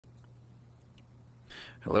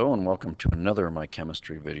Hello and welcome to another of my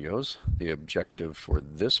chemistry videos. The objective for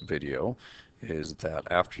this video is that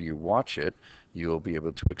after you watch it, you'll be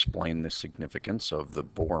able to explain the significance of the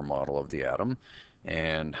Bohr model of the atom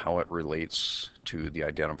and how it relates to the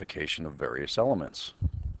identification of various elements.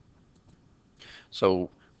 So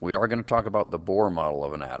we are going to talk about the Bohr model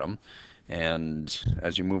of an atom, and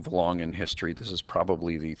as you move along in history, this is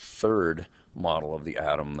probably the third model of the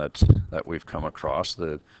atom that we've come across.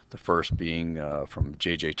 The first being from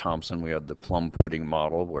J.J. Thomson. We had the plum pudding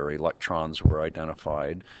model where electrons were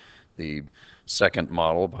identified. The second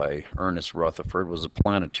model by Ernest Rutherford was a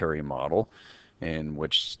planetary model in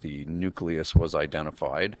which the nucleus was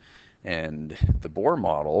identified. And the Bohr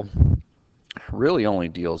model really only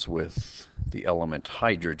deals with the element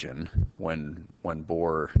hydrogen when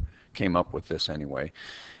Bohr came up with this anyway.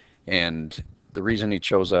 And the reason he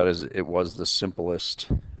chose that is it was the simplest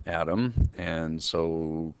atom, and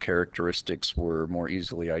so characteristics were more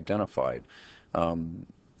easily identified.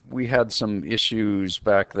 We had some issues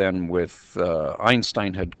back then with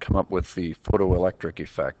Einstein had come up with the photoelectric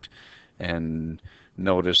effect and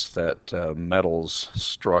noticed that metals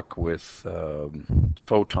struck with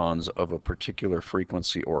photons of a particular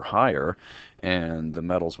frequency or higher, and the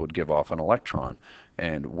metals would give off an electron.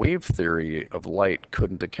 And wave theory of light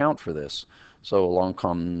couldn't account for this. So along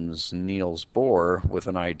comes Niels Bohr with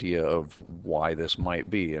an idea of why this might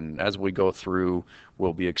be. And as we go through,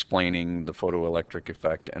 we'll be explaining the photoelectric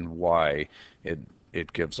effect and why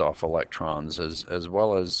it gives off electrons, as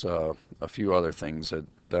well as a few other things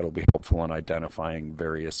that'll be helpful in identifying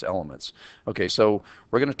various elements. Okay, so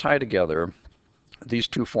we're going to tie together these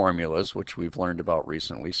two formulas, which we've learned about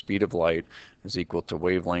recently. Speed of light is equal to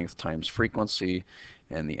wavelength times frequency,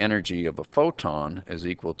 and the energy of a photon is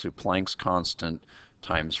equal to Planck's constant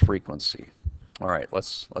times frequency. All right,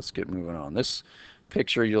 let's get moving on. This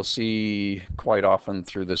picture you'll see quite often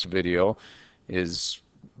through this video is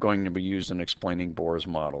going to be used in explaining Bohr's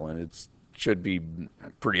model, and it should be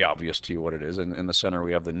pretty obvious to you what it is. In the center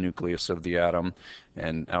we have the nucleus of the atom,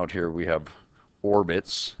 and out here we have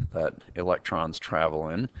orbits that electrons travel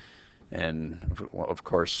in, and of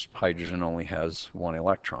course hydrogen only has one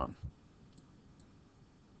electron.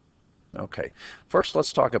 Okay, first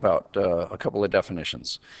let's talk about a couple of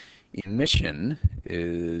definitions. Emission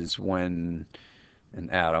is when an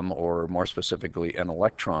atom, or more specifically an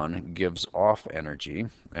electron, gives off energy,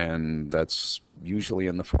 and that's usually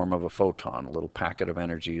in the form of a photon. A little packet of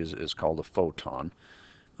energy is called a photon.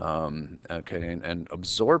 Okay, and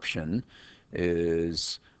absorption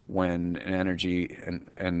is when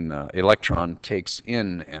an electron takes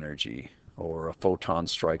in energy, or a photon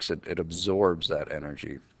strikes it, it absorbs that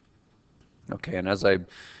energy. Okay, and as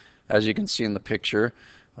you can see in the picture,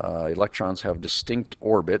 electrons have distinct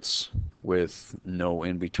orbits with no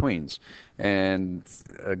in-betweens. And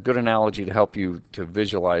a good analogy to help you to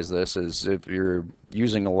visualize this is if you're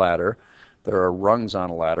using a ladder, there are rungs on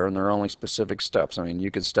a ladder, and there are only specific steps. I mean, you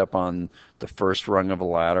could step on the first rung of a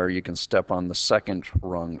ladder, you can step on the second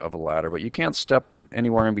rung of a ladder, but you can't step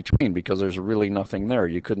anywhere in between because there's really nothing there.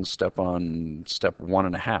 You couldn't step on step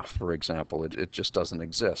 1.5, for example. It just doesn't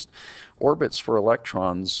exist. Orbits for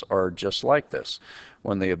electrons are just like this.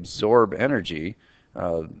 When they absorb energy,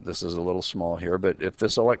 this is a little small here, but if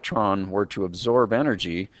this electron were to absorb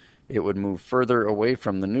energy, it would move further away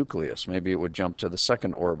from the nucleus. Maybe it would jump to the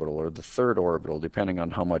second orbital or the third orbital, depending on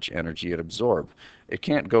how much energy it absorbed. It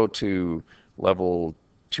can't go to level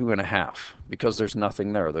 2.5 because there's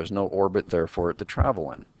nothing there. There's no orbit there for it to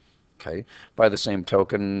travel in. Okay. By the same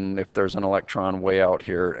token, if there's an electron way out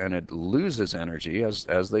here and it loses energy,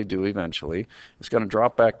 as they do eventually, it's going to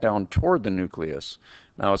drop back down toward the nucleus.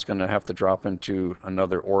 Now it's going to have to drop into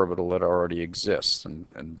another orbital that already exists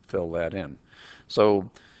and fill that in. So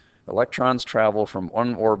electrons travel from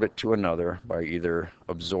one orbit to another by either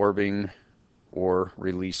absorbing or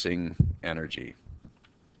releasing energy.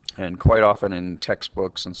 And quite often in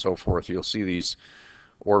textbooks and so forth, you'll see these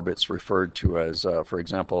orbits referred to as, for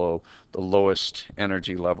example, the lowest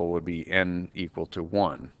energy level would be n equal to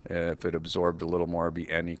 1. If it absorbed a little more, it would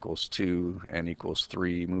be n equals 2, n equals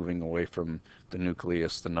 3. Moving away from the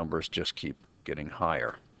nucleus, the numbers just keep getting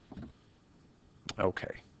higher.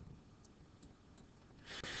 Okay.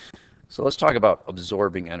 So let's talk about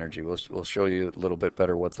absorbing energy. We'll show you a little bit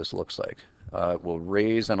better what this looks like. We'll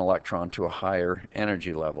raise an electron to a higher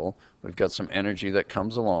energy level. We've got some energy that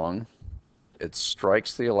comes along. It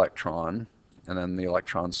strikes the electron, and then the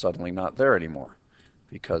electron's suddenly not there anymore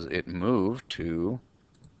because it moved to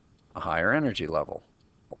a higher energy level.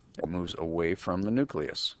 It moves away from the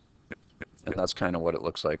nucleus. And that's kind of what it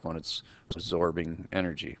looks like when it's absorbing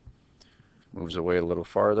energy. moves away a little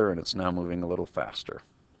farther, and it's now moving a little faster.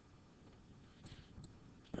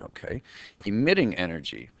 Okay, emitting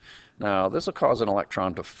energy. Now, this will cause an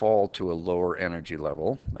electron to fall to a lower energy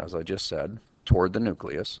level, as I just said, toward the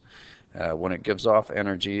nucleus. When it gives off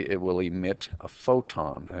energy, it will emit a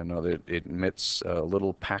photon, and it emits a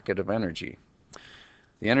little packet of energy.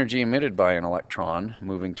 The energy emitted by an electron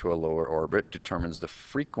moving to a lower orbit determines the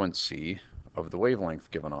frequency of the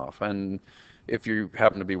wavelength given off. And if you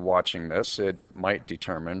happen to be watching this, it might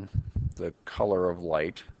determine the color of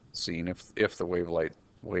light seen if the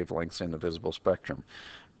wavelength's in the visible spectrum.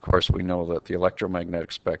 Of course, we know that the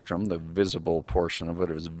electromagnetic spectrum, the visible portion of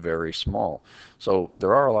it, is very small. So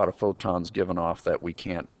there are a lot of photons given off that we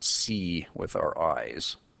can't see with our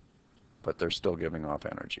eyes, but they're still giving off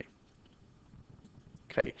energy.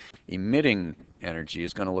 Okay, emitting energy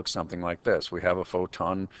is going to look something like this. We have a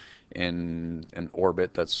photon in an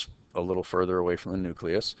orbit that's a little further away from the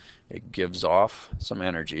nucleus. It gives off some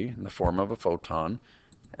energy in the form of a photon,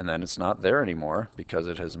 and then it's not there anymore because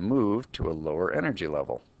it has moved to a lower energy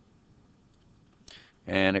level.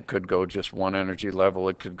 And it could go just one energy level,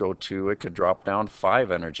 it could go two, it could drop down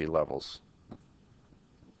 5 energy levels.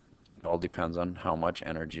 It all depends on how much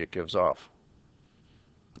energy it gives off.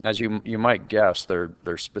 As you might guess,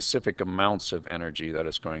 there's specific amounts of energy that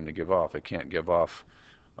it's going to give off. It can't give off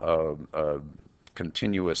a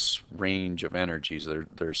continuous range of energies.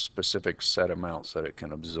 There's specific set amounts that it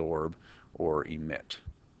can absorb or emit.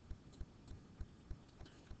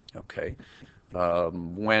 Okay.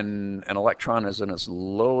 When an electron is in its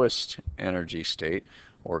lowest energy state,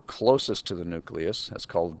 or closest to the nucleus, that's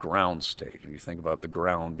called ground state. If you think about the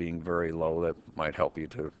ground being very low, that might help you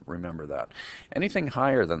to remember that. Anything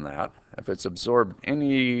higher than that, if it's absorbed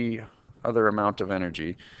any other amount of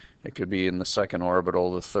energy, it could be in the second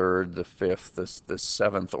orbital, the third, the fifth, the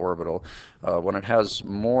seventh orbital. When it has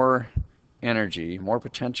more energy, more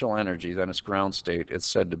potential energy than its ground state, it's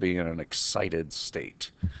said to be in an excited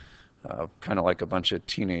state. Kind of like a bunch of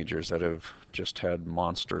teenagers that have just had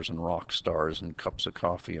monsters and rock stars and cups of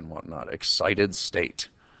coffee and whatnot. Excited state.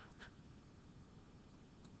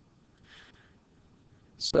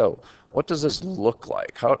 So, what does this look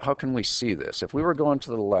like? How can we see this? If we were going to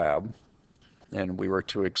the lab and we were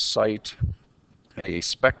to excite a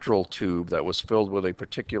spectral tube that was filled with a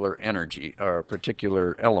particular energy, or a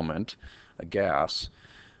particular element, a gas,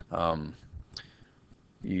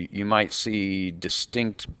 you might see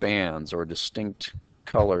distinct bands or distinct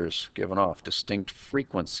colors given off, distinct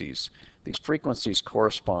frequencies. These frequencies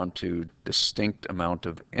correspond to distinct amount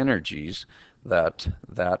of energies that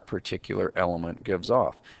that particular element gives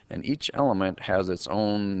off. And each element has its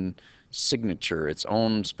own signature, its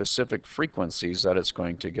own specific frequencies that it's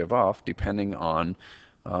going to give off depending on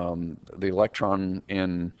the electron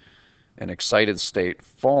in an excited state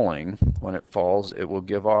falling. When it falls, it will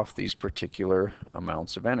give off these particular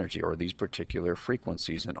amounts of energy or these particular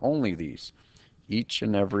frequencies, and only these. Each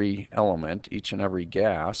and every element, each and every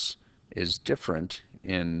gas is different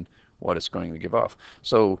in what it's going to give off.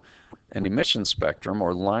 So an emission spectrum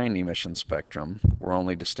or line emission spectrum, where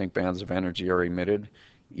only distinct bands of energy are emitted,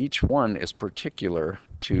 each one is particular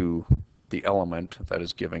to the element that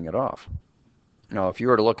is giving it off. Now, if you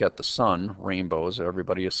were to look at the sun, rainbows,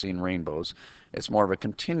 everybody has seen rainbows, it's more of a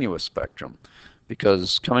continuous spectrum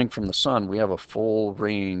because coming from the sun, we have a full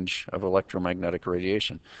range of electromagnetic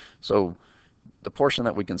radiation. So the portion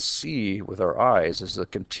that we can see with our eyes is a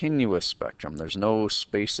continuous spectrum. There's no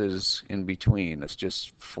spaces in between. It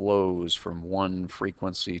just flows from one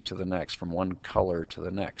frequency to the next, from one color to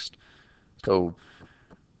the next. So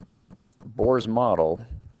Bohr's model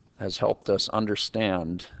has helped us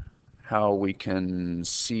understand how we can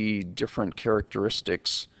see different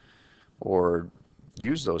characteristics or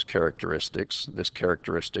use those characteristics, this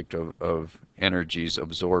characteristic of energies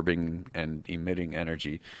absorbing and emitting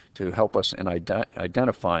energy, to help us in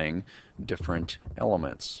identifying different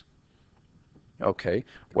elements. Okay,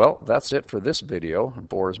 well, that's it for this video,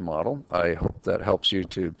 Bohr's model. I hope that helps you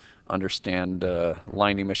to understand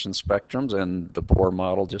line emission spectrums and the Bohr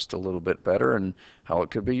model just a little bit better and how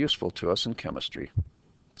it could be useful to us in chemistry.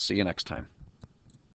 See you next time.